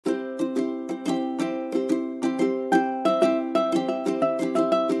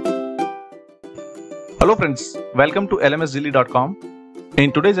Hello friends, welcome to lmsdaily.com.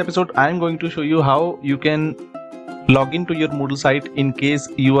 In today's episode, I am going to show you how you can log into your Moodle site in case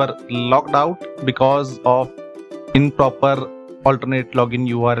you are logged out because of improper alternate login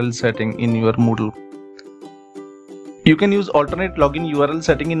URL setting in your Moodle. You can use alternate login URL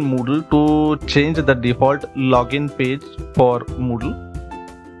setting in Moodle to change the default login page for Moodle.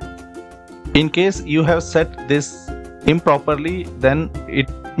 In case you have set this improperly, then it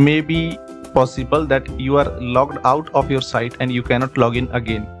may be possible that you are logged out of your site and you cannot log in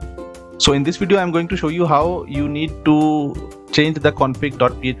again. So in this video I'm going to show you how you need to change the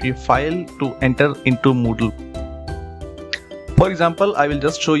config.php file to enter into Moodle. For example, I will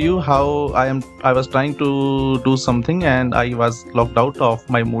just show you how I was trying to do something and I was logged out of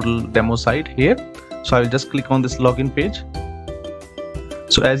my Moodle demo site here. So I will just click on this login page.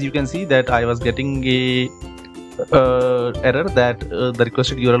 So as you can see that I was getting a error that the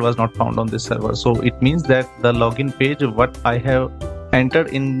requested URL was not found on this server. So it means that the login page what I have entered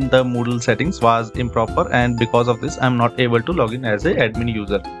in the Moodle settings was improper, and because of this I'm not able to log in as an admin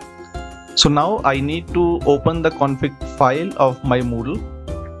user. So now I need to open the config file of my Moodle.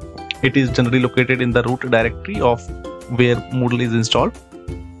 It is generally located in the root directory of where Moodle is installed.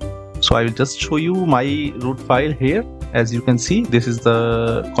 So I will just show you my root file here. As you can see, this is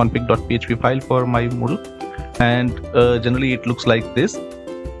the config.php file for my Moodle, and generally it looks like this.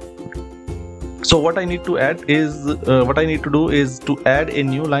 So what I need to add is to add a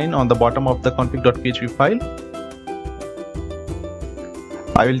new line on the bottom of the config.php file.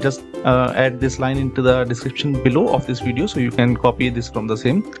 I will just add this line into the description below of this video, so you can copy this from the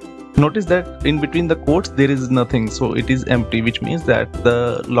same. Notice that in between the quotes there is nothing, so it is empty, which means that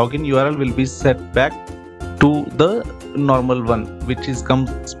the login URL will be set back to the normal one, which is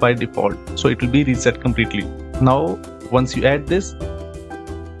comes by default. So it will be reset completely. Now once you add this,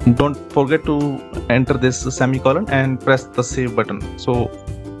 don't forget to enter this semicolon and press the save button. So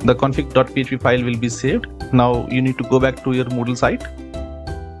the config.php file will be saved. Now you need to go back to your Moodle site,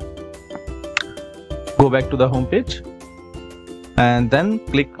 go back to the home page, and then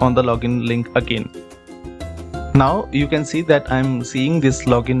click on the login link again. Now you can see that I'm seeing this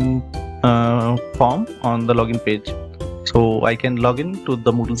login form on the login page, so I can log in to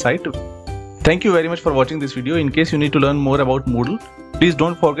the Moodle site. Thank you very much for watching this video. In case you need to learn more about Moodle, please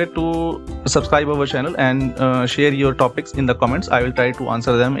don't forget to subscribe our channel and share your topics in the comments. I will try to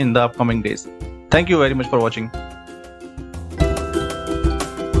answer them in the upcoming days. Thank you very much for watching.